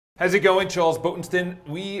How's it going? Charles Botenston.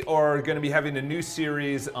 We are going to be having a new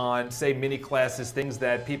series on, say, mini classes, things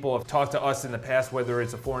that people have talked to us in the past, whether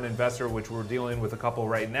it's a foreign investor, which we're dealing with a couple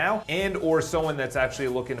right now, and or someone that's actually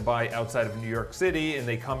looking to buy outside of New York City, and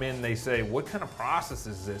they come in and they say, what kind of process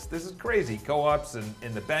is this? This is crazy. Co-ops and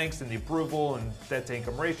the banks and the approval and debt to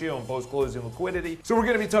income ratio and post-closing liquidity. So we're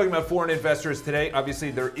going to be talking about foreign investors today.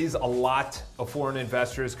 Obviously, there is a lot of foreign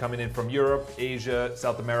investors coming in from Europe, Asia,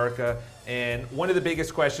 South America. And one of the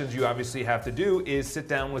biggest questions you obviously have to do is sit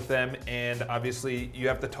down with them, and obviously you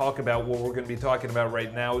have to talk about what we're going to be talking about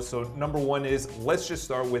right now. So number one is, let's just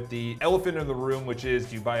start with the elephant in the room, which is,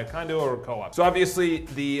 do you buy a condo or a co-op? So obviously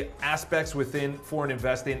the aspects within foreign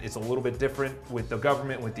investing is a little bit different with the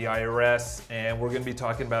government, with the IRS, and we're going to be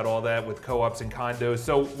talking about all that with co-ops and condos.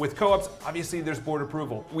 So with co-ops, obviously there's board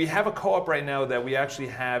approval. We have a co-op right now that we actually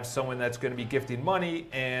have someone that's going to be gifting money,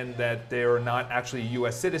 and that they're not actually a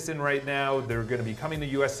US citizen right now. They're going to be becoming a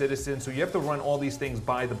US citizen, so you have to run all these things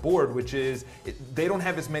by the board, which is, they don't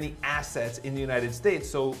have as many assets in the United States,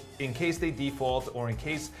 so in case they default or in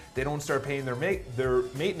case they don't start paying their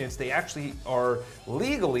maintenance, they actually are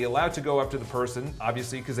legally allowed to go after the person,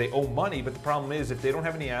 obviously because they owe money. But the problem is, if they don't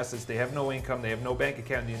have any assets, they have no income, they have no bank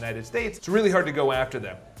account in the United States, it's really hard to go after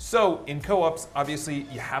them. So in co-ops, obviously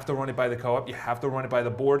you have to run it by the co-op, you have to run it by the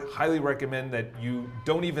board. Highly recommend that you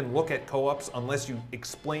don't even look at co-ops unless you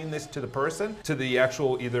explain this to the person, to the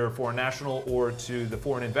actual either foreign national or to the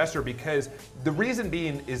foreign investor, because the reason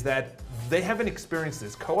being is that they haven't experienced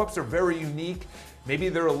this. Co-ops are very unique. Maybe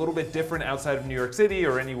they're a little bit different outside of New York City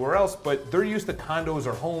or anywhere else, but they're used to condos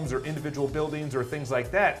or homes or individual buildings or things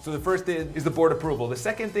like that. So the first thing is the board approval. The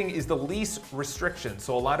second thing is the lease restriction.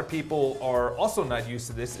 So a lot of people are also not used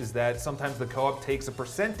to this, is that sometimes the co-op takes a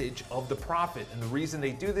percentage of the profit. And the reason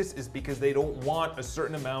they do this is because they don't want a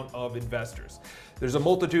certain amount of investors. There's a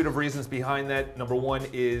multitude of reasons behind that. Number one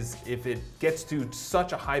is, if it gets to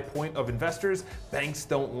such a high point of investors, banks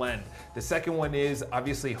don't lend. The second one is,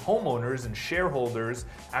 obviously, homeowners and shareholders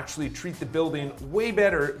actually treat the building way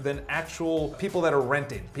better than actual people that are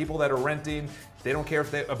renting. People that are renting, they don't care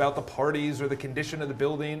about the parties or the condition of the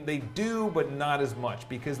building. They do, but not as much,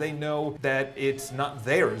 because they know that it's not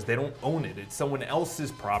theirs. They don't own it. It's someone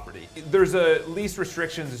else's property. There's a lease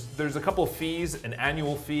restrictions. There's a couple of fees, an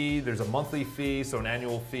annual fee, there's a monthly fee. So an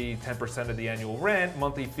annual fee, 10% of the annual rent,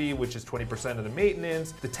 monthly fee, which is 20% of the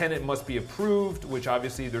maintenance. The tenant must be approved, which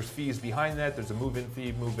obviously there's fees behind that. There's a move-in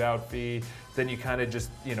fee, move-out fee. Then you kind of just,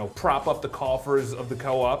 prop up the coffers of the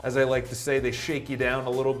co-op. As I like to say, they shake you down a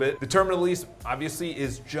little bit. The term of the lease obviously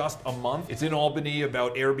is just a month. It's in Albany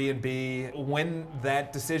about Airbnb. When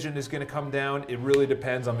that decision is going to come down, it really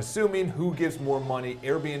depends. I'm assuming who gives more money,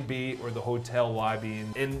 Airbnb or the hotel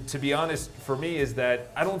lobbying. And to be honest, for me, is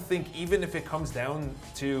that I don't think, even if it comes down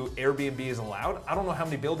to Airbnb is allowed, I don't know how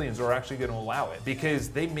many buildings are actually going to allow it, because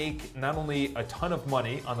they make not only a ton of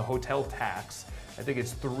money on the hotel tax. I think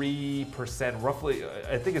it's 3%, roughly.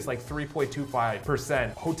 I think it's like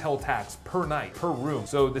 3.25% hotel tax per night, per room.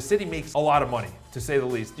 So the city makes a lot of money, to say the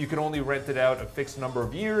least. You can only rent it out a fixed number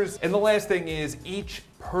of years. And the last thing is, each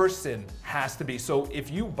person has to be, so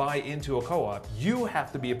if you buy into a co-op, you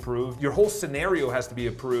have to be approved. Your whole scenario has to be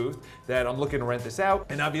approved, that I'm looking to rent this out.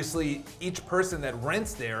 And obviously each person that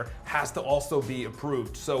rents there has to also be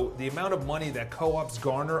approved. So the amount of money that co-ops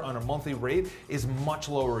garner on a monthly rate is much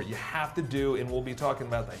lower. You have to do, and we'll be talking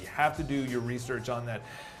about that, you have to do your research on that.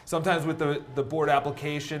 Sometimes with the board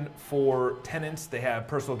application for tenants, they have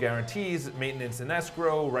personal guarantees, maintenance and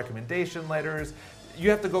escrow, recommendation letters. You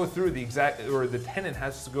have to go through the tenant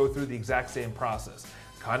has to go through the exact same process.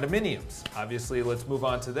 Condominiums, obviously, let's move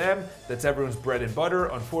on to them. That's everyone's bread and butter.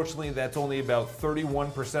 Unfortunately, that's only about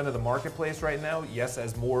 31% of the marketplace right now. Yes,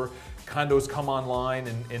 as more condos come online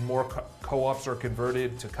and more co-ops are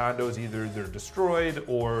converted to condos, either they're destroyed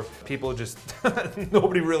or people just,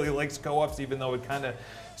 nobody really likes co-ops, even though it kind of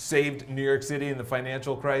saved New York City in the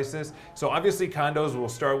financial crisis. So obviously condos, will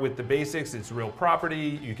start with the basics. It's real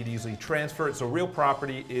property. You could easily transfer it. So real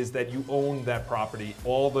property is that you own that property.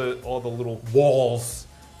 All the little walls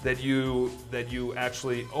that you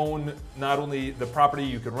actually own, not only the property,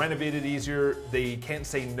 you can renovate it easier. They can't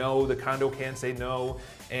say no, the condo can't say no.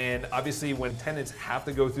 And obviously when tenants have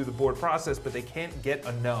to go through the board process, but they can't get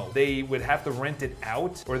a no, they would have to rent it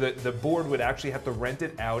out, or the board would actually have to rent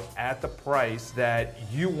it out at the price that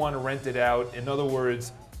you want to rent it out. In other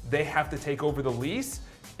words, they have to take over the lease.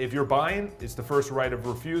 If you're buying, it's the first right of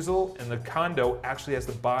refusal, and the condo actually has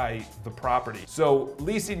to buy the property. So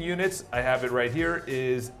leasing units, I have it right here,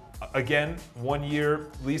 is again, 1 year.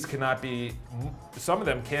 Lease cannot be, some of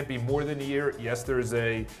them can't be more than a year. Yes, there's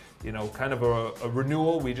a you know, kind of a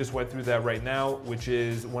renewal. We just went through that right now, which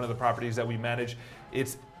is one of the properties that we manage.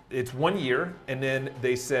 It's 1 year, and then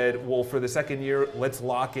they said, well, for the second year, let's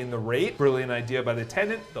lock in the rate. Brilliant idea by the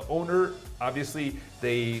tenant. The owner, obviously,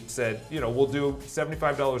 they said, you know, we'll do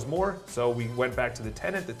 $75 more. So we went back to the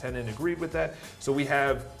tenant agreed with that. So we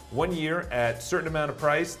have 1 year at a certain amount of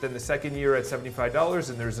price, then the second year at $75,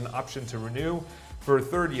 and there's an option to renew for a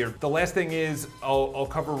third year. The last thing is, I'll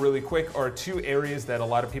cover really quick, are two areas that a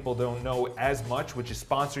lot of people don't know as much, which is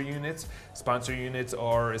sponsor units. Sponsor units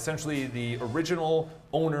are essentially the original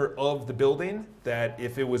owner of the building, that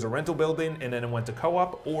if it was a rental building and then it went to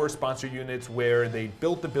co-op, or sponsor units where they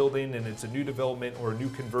built the building and it's a new development or a new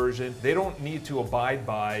conversion. They don't need to abide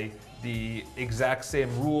by the exact same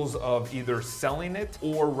rules of either selling it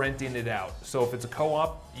or renting it out. So if it's a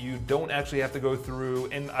co-op, you don't actually have to go through,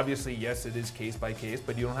 and obviously, yes, it is case by case,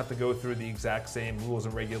 but you don't have to go through the exact same rules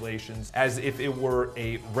and regulations as if it were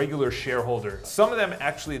a regular shareholder. Some of them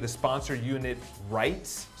actually, the sponsor unit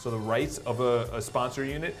rights, so the rights of a sponsor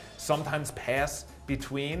unit sometimes pass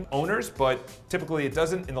between owners, but typically it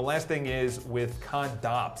doesn't. And the last thing is with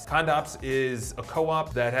condops. Condops is a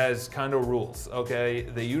co-op that has condo rules, okay?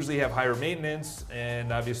 They usually have higher maintenance,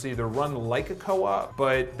 and obviously they're run like a co-op,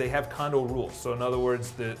 but they have condo rules. So in other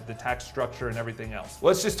words, the tax structure and everything else.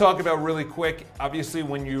 Let's just talk about really quick. Obviously,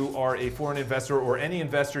 when you are a foreign investor or any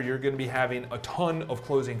investor, you're gonna be having a ton of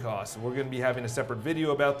closing costs. We're gonna be having a separate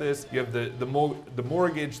video about this. You have the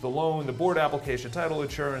mortgage, the loan, the board application, title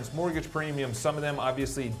insurance, mortgage premium. Some of them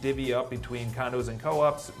obviously divvy up between condos and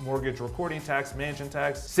co-ops, mortgage recording tax, mansion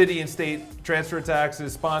tax, city and state transfer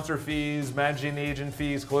taxes, sponsor fees, managing agent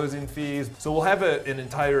fees, closing fees. So we'll have an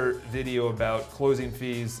entire video about closing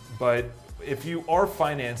fees, but if you are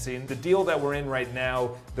financing, the deal that we're in right now,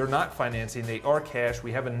 they're not financing, they are cash.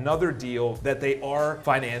 We have another deal that they are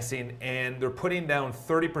financing, and they're putting down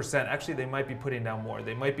 30%. Actually, they might be putting down more.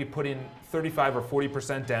 They might be putting 35 or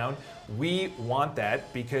 40% down. We want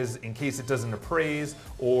that because in case it doesn't appraise,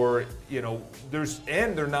 or, you know,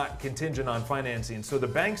 they're not contingent on financing. So the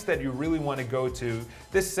banks that you really want to go to,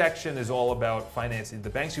 this section is all about financing. The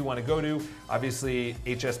banks you want to go to, obviously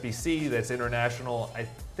HSBC, that's international. I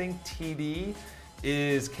think TD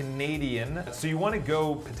is Canadian. So you want to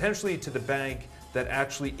go potentially to the bank that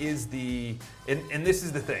actually is and this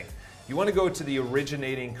is the thing. You want to go to the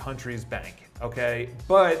originating country's bank, okay?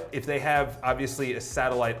 But if they have obviously a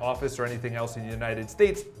satellite office or anything else in the United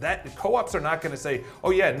States, that co-ops are not going to say, oh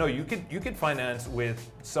yeah, no, you could finance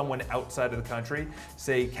with someone outside of the country,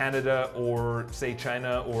 say Canada or say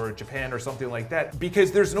China or Japan or something like that,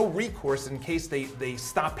 because there's no recourse in case they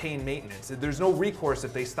stop paying maintenance. There's no recourse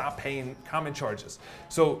if they stop paying common charges.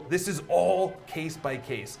 So this is all case by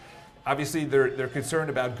case. Obviously, they're concerned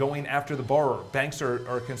about going after the borrower. Banks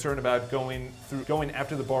are concerned about going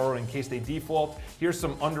after the borrower in case they default. Here's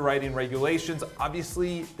some underwriting regulations.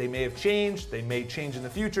 Obviously, they may have changed. They may change in the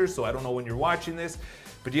future, so I don't know when you're watching this.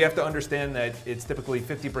 But you have to understand that it's typically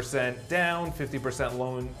 50% down,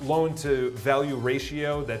 50% loan to value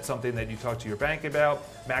ratio. That's something that you talk to your bank about.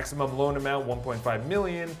 Maximum loan amount, 1.5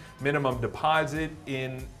 million. Minimum deposit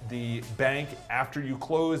in the bank after you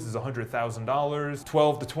close is $100,000.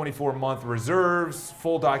 12 to 24 month reserves,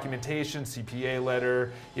 full documentation, CPA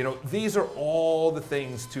letter. You know, these are all the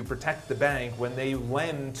things to protect the bank when they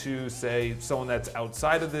lend to, say, someone that's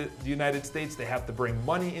outside of the United States. They have to bring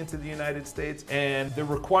money into the United States, and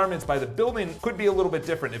the requirements by the building could be a little bit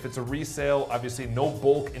different. If it's a resale, obviously no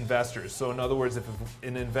bulk investors. So in other words, if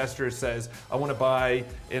an investor says, I want to buy,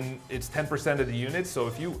 and it's 10% of the units. So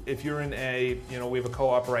if you're in we have a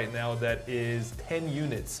co-op right now that is 10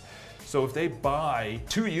 units. So if they buy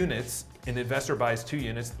 2 units, an investor buys 2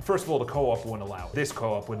 units, first of all, the co-op wouldn't allow it. This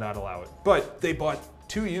co-op would not allow it. But they bought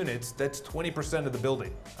 2 units, that's 20% of the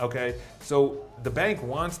building, okay? So the bank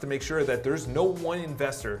wants to make sure that there's no one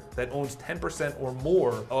investor that owns 10% or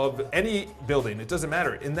more of any building. It doesn't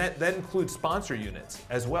matter, and that includes sponsor units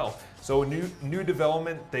as well. So new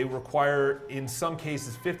development, they require, in some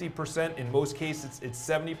cases, 50%, in most cases, it's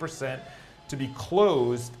 70% to be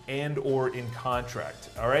closed and or in contract,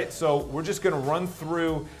 all right? So we're just gonna run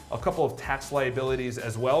through a couple of tax liabilities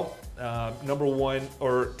as well. Number one,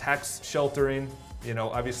 or tax sheltering. You know,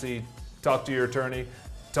 obviously, talk to your attorney,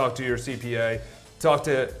 talk to your CPA, talk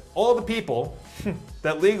to all the people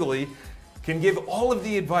that legally can give all of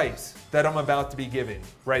the advice that I'm about to be giving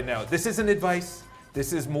right now. This isn't advice.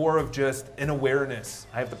 This is more of just an awareness.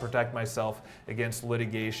 I have to protect myself against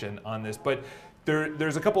litigation on this. But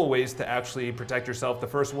There's a couple of ways to actually protect yourself. The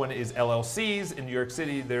first one is LLCs in New York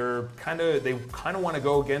City. They kind of want to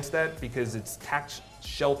go against that because it's tax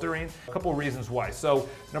sheltering. A couple of reasons why. So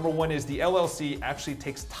number one is the LLC actually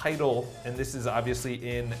takes title, and this is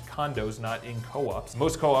obviously in condos, not in co-ops.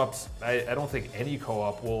 Most co-ops, I don't think any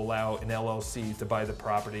co-op will allow an LLC to buy the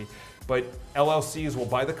property, but LLCs will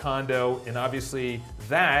buy the condo, and obviously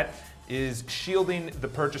that is shielding the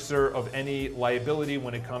purchaser of any liability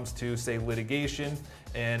when it comes to, say, litigation.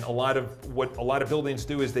 And what a lot of buildings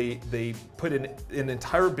do is they put an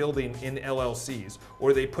entire building in LLCs,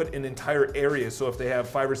 or they put an entire area. So if they have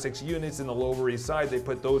 5 or 6 units in the Lower East Side, they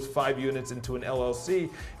put those 5 units into an LLC.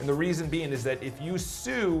 And the reason being is that if you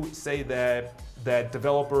sue, say, that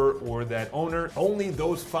developer or that owner, only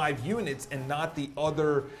those 5 units and not the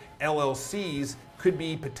other LLCs could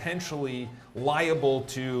be potentially liable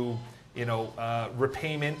to,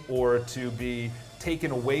 repayment or to be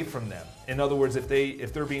taken away from them. In other words, if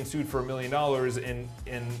they're being sued for $1 million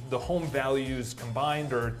and the home values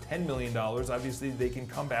combined are $10 million, obviously they can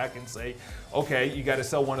come back and say, okay, you got to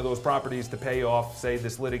sell one of those properties to pay off, say,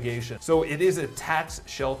 this litigation. So it is a tax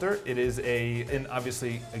shelter. It is and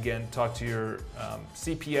obviously, again, talk to your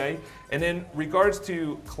CPA. And in regards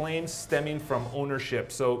to claims stemming from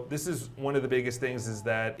ownership, so this is one of the biggest things, is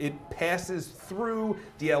that it passes through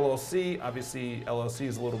the LLC. Obviously, LLC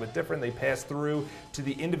is a little bit different. They pass through to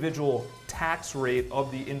the individual tax rate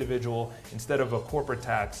of the individual instead of a corporate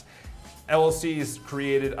tax. LLC is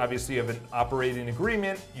created, obviously, of an operating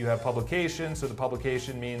agreement. You have publication, so the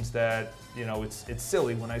publication means that, it's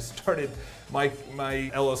silly. When I started my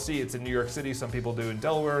LLC, it's in New York City. Some people do it in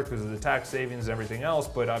Delaware because of the tax savings and everything else,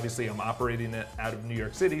 but obviously I'm operating it out of New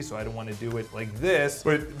York City, so I don't want to do it like this.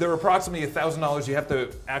 But there are approximately $1,000 you have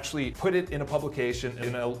to actually put it in a publication,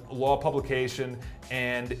 in a law publication,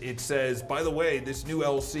 and it says, by the way, this new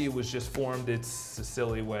LLC was just formed. It's a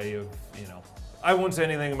silly way of, I won't say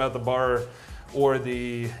anything about the bar or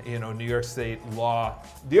the New York State law.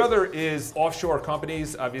 The other is offshore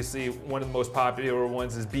companies. Obviously, one of the most popular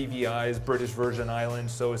ones is BVI's, British Virgin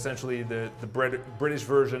Islands. So essentially the British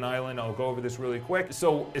Virgin Island, I'll go over this really quick.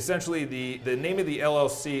 So essentially the name of the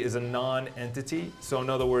LLC is a non-entity. So in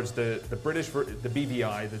other words, the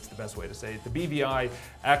BVI, that's the best way to say it, the BVI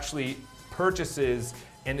actually purchases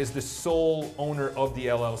and is the sole owner of the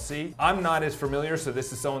LLC. I'm not as familiar, so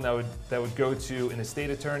this is someone that would go to an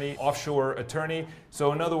estate attorney, offshore attorney.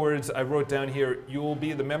 So in other words, I wrote down here, you will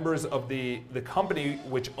be the members of the company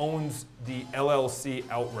which owns the LLC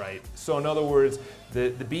outright. So in other words,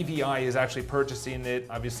 the BVI is actually purchasing it.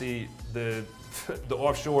 Obviously, the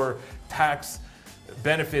offshore tax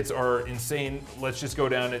benefits are insane. Let's just go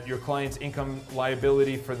down it. Your client's income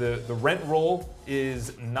liability for the rent roll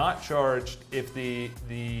is not charged if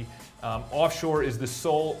the offshore is the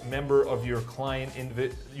sole member of your client, in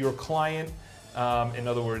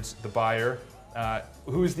other words, the buyer,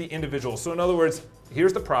 who's the individual. So in other words,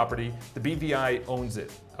 here's the property, the BVI owns it,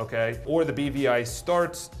 okay? Or the BVI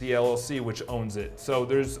starts the LLC, which owns it. So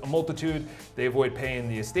there's a multitude. They avoid paying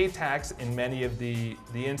the estate tax in many of the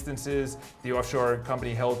instances. The offshore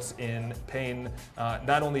company helps in paying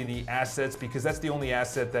not only the assets, because that's the only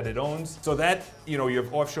asset that it owns. So that, you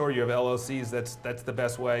have offshore, you have LLCs, that's the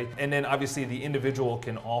best way. And then obviously the individual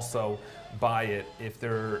can also buy it if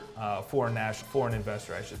they're foreign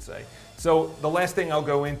investor, I should say. So the last thing I'll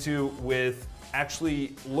go into with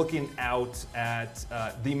actually looking out at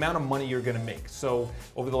the amount of money you're going to make. So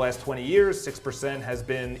over the last 20 years, 6% has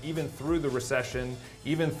been, even through the recession,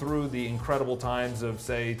 even through the incredible times of,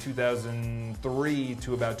 say, 2003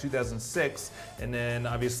 to about 2006, and then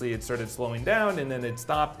obviously it started slowing down, and then it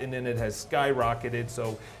stopped, and then it has skyrocketed.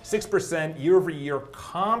 So 6% year-over-year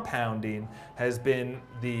compounding has been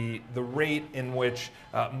the rate in which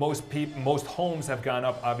most homes have gone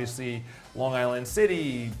up. Obviously, Long Island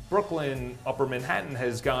City, Brooklyn, Upper Manhattan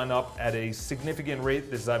has gone up at a significant rate.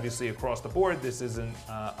 This is obviously across the board. This isn't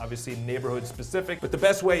obviously neighborhood specific. But the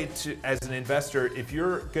best way to, as an investor, if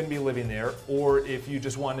you're going to be living there, or if you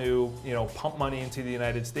just want to, pump money into the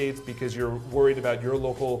United States because you're worried about your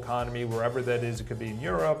local economy, wherever that is, it could be in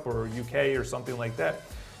Europe or UK or something like that.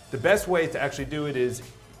 The best way to actually do it is,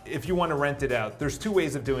 if you want to rent it out, there's two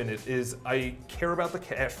ways of doing it. Is I care about the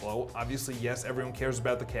cash flow. Obviously, yes, everyone cares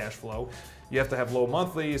about the cash flow. You have to have low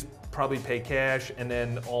monthlies, probably pay cash, and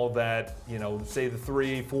then all that, say the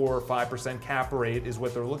 3, 4, 5% cap rate is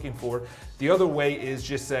what they're looking for. The other way is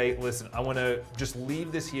just say, listen, I want to just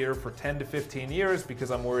leave this here for 10 to 15 years because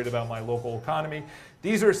I'm worried about my local economy.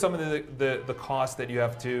 These are some of the costs that you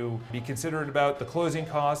have to be considerate about. The closing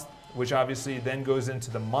cost, which obviously then goes into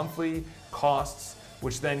the monthly costs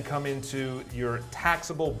which then come into your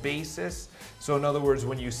taxable basis. So in other words,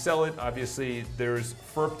 when you sell it, obviously there's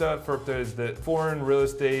FIRPTA. FIRPTA is the Foreign Real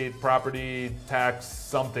Estate Property Tax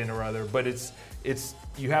something or other, but it's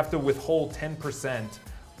you have to withhold 10%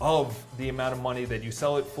 of the amount of money that you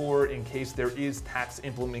sell it for in case there is tax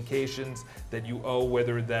implications that you owe,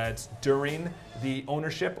 whether that's during the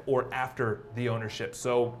ownership or after the ownership.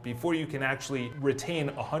 So before you can actually retain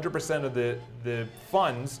 100% of the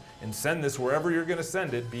funds and send this wherever you're gonna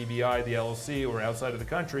send it, BVI, the LLC, or outside of the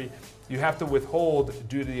country, you have to withhold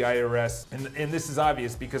due to the IRS. And this is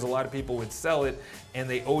obvious because a lot of people would sell it and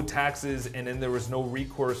they owe taxes and then there was no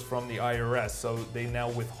recourse from the IRS. So they now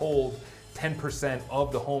withhold 10%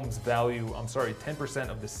 of the home's value, 10%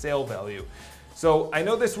 of the sale value. So I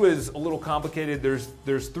know this was a little complicated.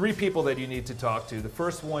 There's three people that you need to talk to. The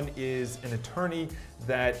first one is an attorney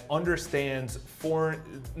that understands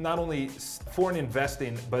not only foreign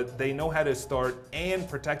investing, but they know how to start and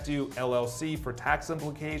protect you LLC for tax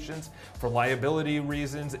implications, for liability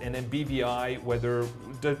reasons, and then BVI,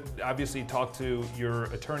 obviously talk to your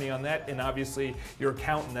attorney on that, and obviously your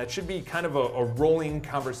accountant. That should be kind of a rolling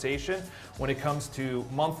conversation when it comes to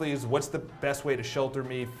monthlies. What's the best way to shelter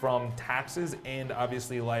me from taxes and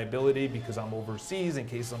obviously liability, because I'm overseas in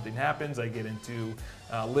case something happens, I get into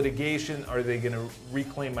litigation. Are they going to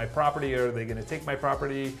reclaim my property? Are they going to take my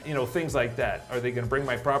property? You know, things like that. Are they going to bring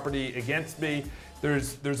my property against me?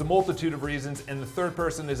 There's a multitude of reasons. And the third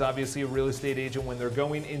person is obviously a real estate agent when they're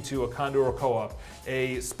going into a condo or co-op,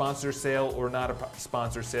 a sponsor sale or not a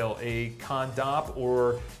sponsor sale, a condop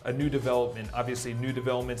or a new development. Obviously new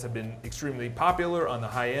developments have been extremely popular on the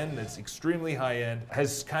high end. That's extremely high end.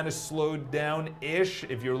 Has kind of slowed down-ish.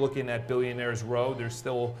 If you're looking at Billionaires Row, there's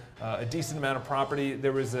still a decent amount of property.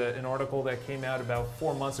 There was an article that came out about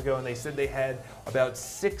 4 months ago and they said they had about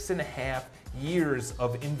 6.5 years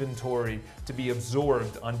of inventory to be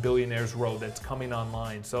absorbed on Billionaires Row that's coming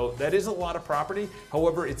online. So that is a lot of property.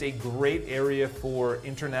 However, it's a great area for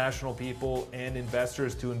international people and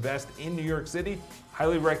investors to invest in New York City.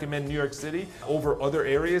 Highly recommend New York City over other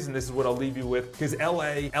areas, and this is what I'll leave you with, because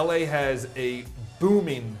LA has a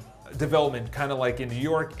booming development, kind of like in New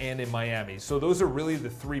York and in Miami. So those are really the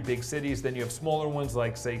three big cities. Then you have smaller ones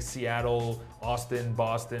like, say, Seattle, Austin,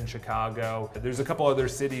 Boston, Chicago. There's a couple other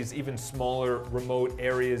cities, even smaller remote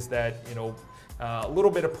areas that, you know, a little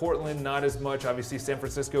bit of Portland, not as much. Obviously, San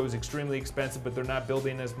Francisco is extremely expensive, but they're not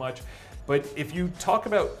building as much. But if you talk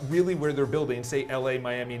about really where they're building, say LA,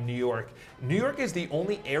 Miami, New York is the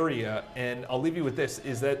only area, and I'll leave you with this,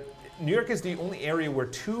 is that New York is the only area where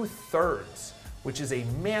 2/3, which is a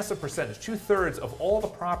massive percentage, 2/3 of all the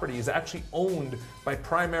property is actually owned by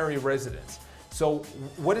primary residents. So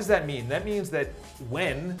what does that mean? That means that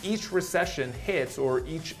when each recession hits, or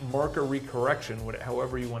each market recorrection,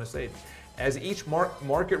 however you want to say it, as each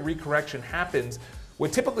market recorrection happens,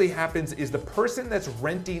 what typically happens is the person that's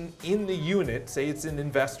renting in the unit, say it's an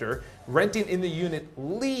investor, renting in the unit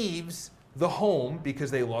leaves the home because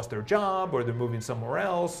they lost their job, or they're moving somewhere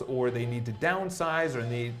else, or they need to downsize, or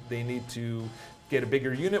they need to get a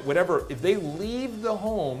bigger unit, whatever. If they leave the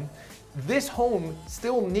home, this home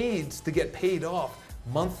still needs to get paid off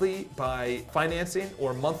monthly by financing,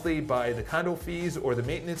 or monthly by the condo fees or the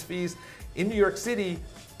maintenance fees. In New York City,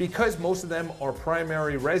 because most of them are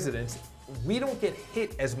primary residents, we don't get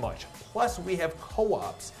hit as much. Plus, we have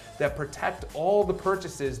co-ops that protect all the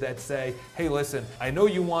purchases that say, hey, listen, I know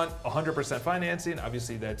you want 100% financing.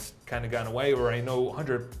 Obviously, that's kind of gone away. Or I know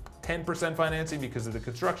 110% financing because of the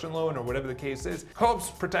construction loan, or whatever the case is.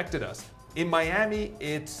 Co-ops protected us. In Miami,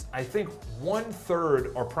 it's, I think,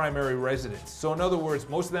 1/3 are primary residents. So in other words,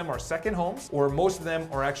 most of them are second homes, or most of them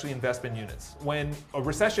are actually investment units. When a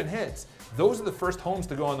recession hits, those are the first homes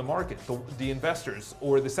to go on the market, the investors,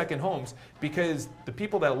 or the second homes, because the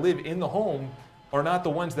people that live in the home are not the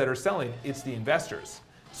ones that are selling, it's the investors.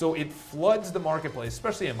 So it floods the marketplace,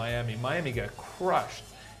 especially in Miami. Miami got crushed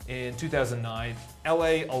in 2009,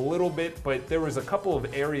 LA a little bit, but there was a couple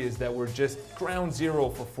of areas that were just ground zero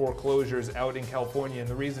for foreclosures out in California. And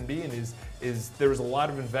the reason being is there was a lot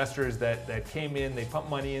of investors that came in, they pumped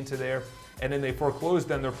money into there, and then they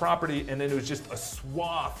foreclosed on their property, and then it was just a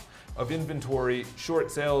swath of inventory,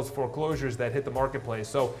 short sales, foreclosures that hit the marketplace.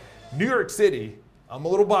 So New York City, I'm a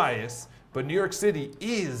little biased, but New York City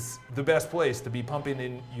is the best place to be pumping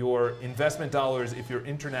in your investment dollars if you're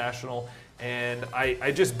international. And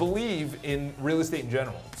I just believe in real estate in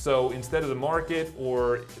general. So instead of the market,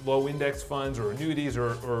 or low index funds, or annuities,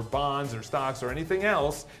 or bonds, or stocks, or anything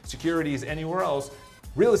else, securities anywhere else,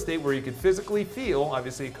 real estate where you could physically feel,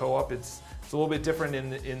 obviously co-op, it's a little bit different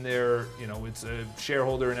in their, you know, it's a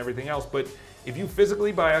shareholder and everything else, but If you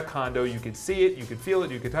physically buy a condo, you could see it, you could feel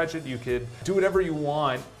it, you could touch it, you could do whatever you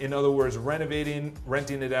want. In other words, renovating,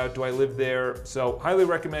 renting it out, do I live there? So highly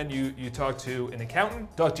recommend you talk to an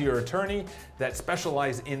accountant, talk to your attorney that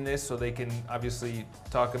specialize in this so they can obviously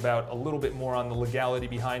talk about a little bit more on the legality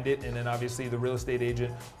behind it, and then obviously the real estate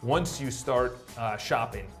agent once you start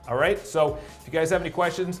shopping. All right, so if you guys have any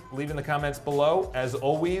questions, leave in the comments below. As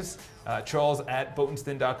always,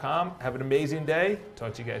 Charles@boatenston.com. Have an amazing day.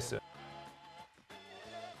 Talk to you guys soon.